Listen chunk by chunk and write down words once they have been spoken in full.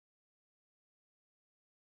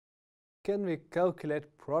can we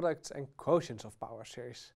calculate products and quotients of power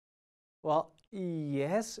series? Well,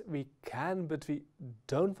 yes, we can, but we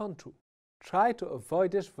don't want to. Try to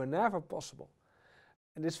avoid this whenever possible.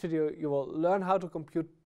 In this video, you will learn how to compute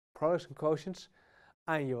products and quotients,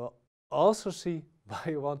 and you will also see why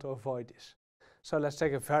you want to avoid this. So let's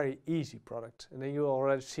take a very easy product, and then you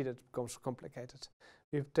already see that it becomes complicated.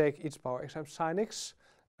 We take e to the power x times sine x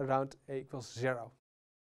around a equals 0.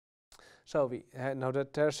 So we know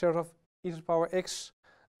that there's 0 of e to the power x,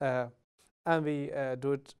 and we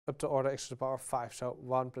do it up to order x to the power 5. So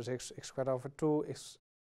 1 plus x squared over 2, x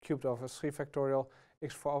cubed over 3 factorial,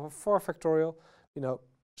 x4 over 4 factorial. You know,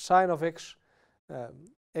 sine of x,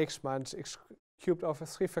 x minus x cubed over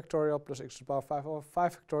 3 factorial plus x to the power 5 over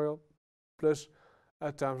 5 factorial plus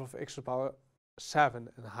terms of x to the power 7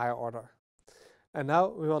 in higher order. And now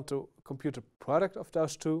we want to compute the product of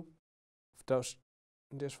those two,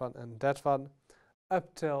 this one and that one,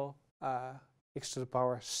 up till x to the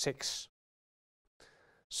power 6.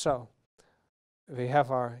 So we have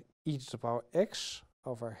our e to the power x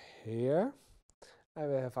over here,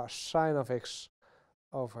 and we have our sine of x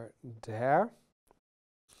over there.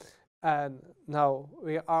 And now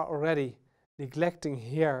we are already neglecting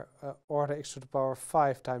here order x to the power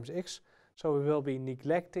 5 times x, so we will be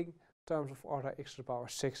neglecting terms of order x to the power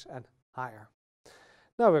 6 and higher.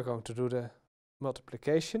 Now we're going to do the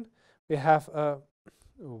multiplication. We have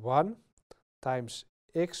 1 times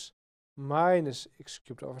x minus x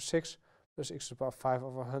cubed over 6 plus x to the power 5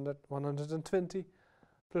 over 120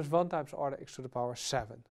 plus 1 times order x to the power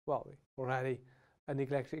 7. Well, we already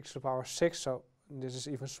neglected x to the power 6, so this is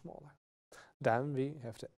even smaller. Then we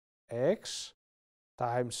have the x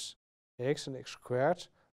times x and x squared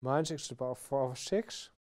minus x to the power 4 over 6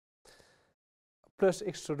 plus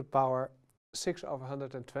x to the power 6 over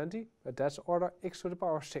 120, but that's order x to the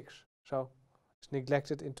power 6. So it's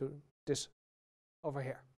neglected into this over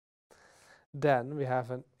here. Then we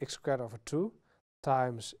have an x squared over 2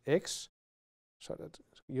 times x, so that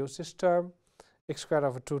use this term, x squared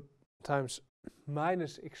over 2 times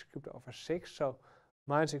minus x cubed over 6, so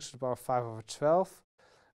minus x to the power 5 over 12.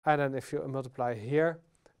 And then if you multiply here,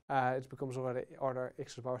 it becomes already order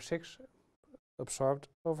x to the power 6 absorbed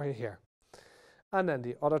over here. And then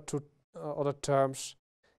the other two other terms,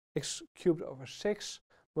 x cubed over 6,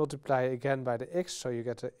 multiply again by the x, so you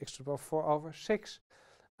get the x to the power 4 over 6.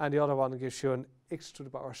 And the other one gives you an x to the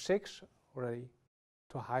power 6, already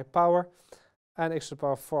to high power, and x to the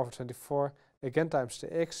power 4 over 24, again times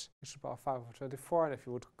the x to the power 5 over 24. And if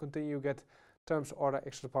you would continue, you get terms order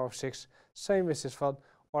x to the power 6. Same with this one,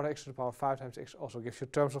 order x to the power 5 times x also gives you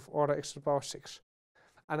terms of order x to the power 6.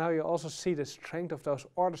 And now you also see the strength of those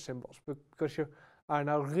order symbols, because you are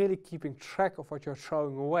now really keeping track of what you're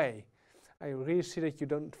throwing away. And you really see that you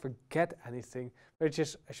don't forget anything, which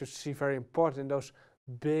is, as you see, very important in those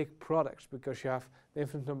big products, because you have the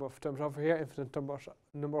infinite number of terms over here, infinite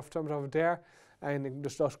number of terms over there, and in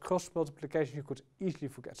just those cross multiplications you could easily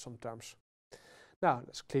forget some terms. Now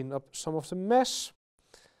let's clean up some of the mess.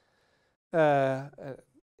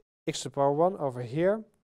 X to the power 1 over here.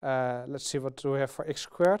 Let's see what do we have for x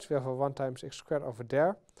squared. We have a 1 times x squared over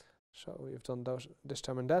there. So we've done this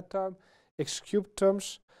term and that term. X cubed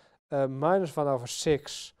terms, minus 1 over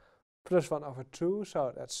 6 plus 1 over 2,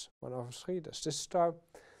 so that's 1 over 3, that's this term.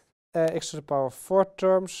 X to the power 4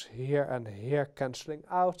 terms, here and here cancelling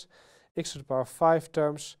out. X to the power 5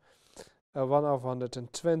 terms, 1 over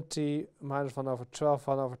 120, minus 1 over 12,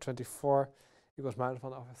 1 over 24, equals minus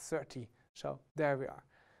 1 over 30. So there we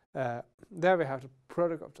are. There we have the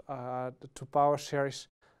product of the two power series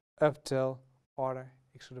up till order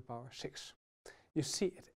x to the power 6. You see,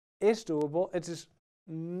 it is doable. It is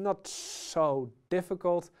not so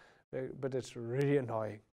difficult, but it's really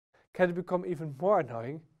annoying. Can it become even more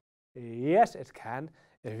annoying? Yes, it can,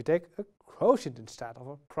 if you take a quotient instead of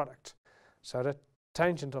a product. So the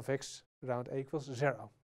tangent of x around a equals 0.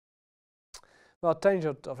 Well,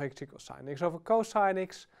 tangent of x equals sine x over cosine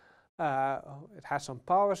x. It has some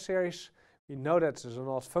power series. We know that it's an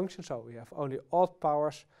odd function, so we have only odd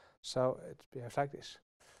powers. So it behaves like this.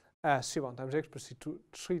 C1 times x plus C2,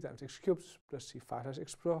 3 times x cubed plus C5 times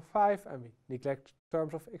x to the power 5, and we neglect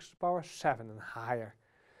terms of x to the power 7 and higher.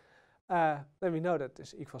 Then we know that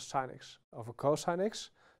this equals sine x over cosine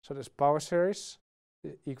x. So this power series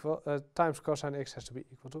times cosine x has to be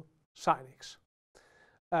equal to sine x.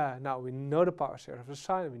 Now we know the power series of the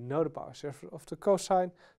sine, and we know the power series of the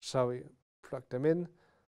cosine, so we plug them in.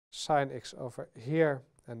 Sine x over here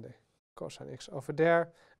and the cosine x over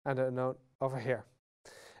there, and the unknown over here.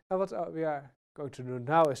 And what we are going to do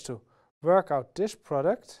now is to work out this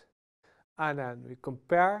product And then we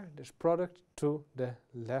compare this product to the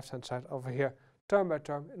left-hand side over here, term by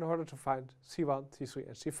term, in order to find C1, C3,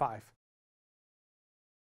 and C5.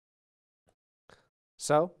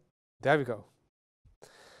 So, there we go.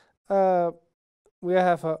 We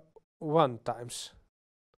have a 1 times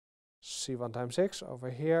C1 times x over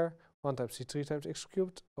here, 1 times C3 times x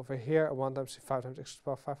cubed over here, 1 times C5 times x to the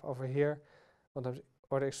power 5 over here, 1 times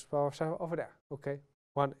order x to the power 7 over there. Okay,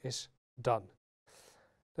 1 is done.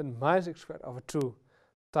 Then minus x squared over 2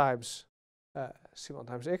 times C1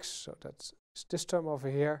 times x, so that's this term over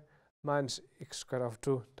here, minus x squared over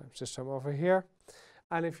 2 times this term over here.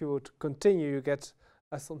 And if you would continue, you get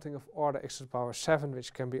something of order x to the power 7,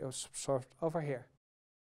 which can be absorbed over here.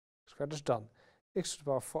 X squared is done. X to the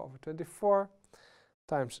power 4 over 24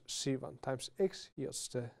 times C1 times x yields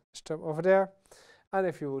this term over there. And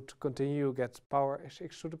if you would continue, you get power is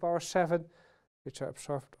x to the power 7, which are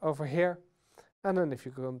absorbed over here. And then if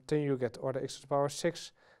you continue, you get order x to the power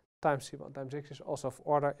 6 times C1 times x is also of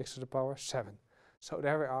order x to the power 7. So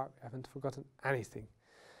there we are, we haven't forgotten anything.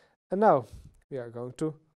 And now we are going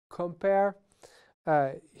to compare.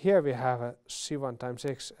 Here we have a C1 times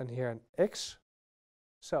x and here an x.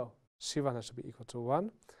 So C1 has to be equal to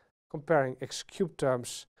 1. Comparing x cubed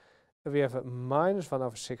terms, we have a minus 1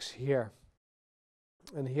 over 6 here.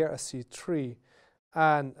 And here a C3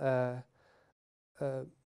 and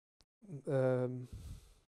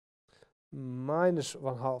minus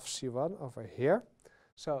 1/2 C1 over here.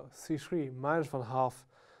 So C3 minus 1/2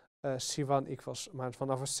 C1 equals minus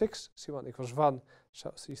 1 over 6. C1 equals 1,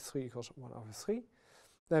 so C3 equals 1 over 3.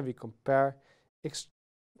 Then we compare x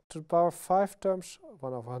to the power 5 terms,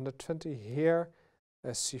 1 over 120 here,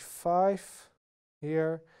 C5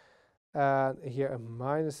 here, and here a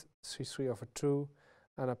minus C3 over 2,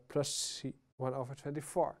 and a plus C1 over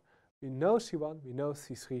 24. We know C1, we know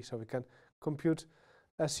C3, so we can compute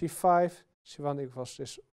C5. C1 equals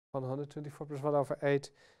this 124 plus 1 over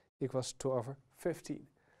 8 equals 2 over 15.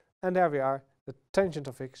 And there we are, the tangent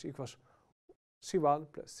of x equals C1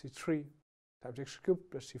 plus C3 times x cubed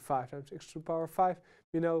plus C5 times x to the power 5.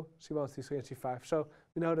 We know C1, C3, and C5. So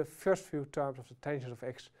we know the first few terms of the tangent of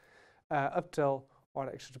x up till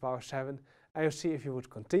order x to the power 7. And you see if you would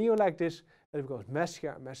continue like this, it becomes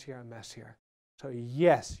messier and messier and messier. So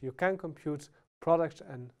yes, you can compute products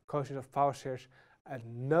and quotients of power series.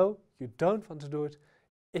 And no, you don't want to do it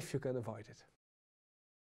if you can avoid it.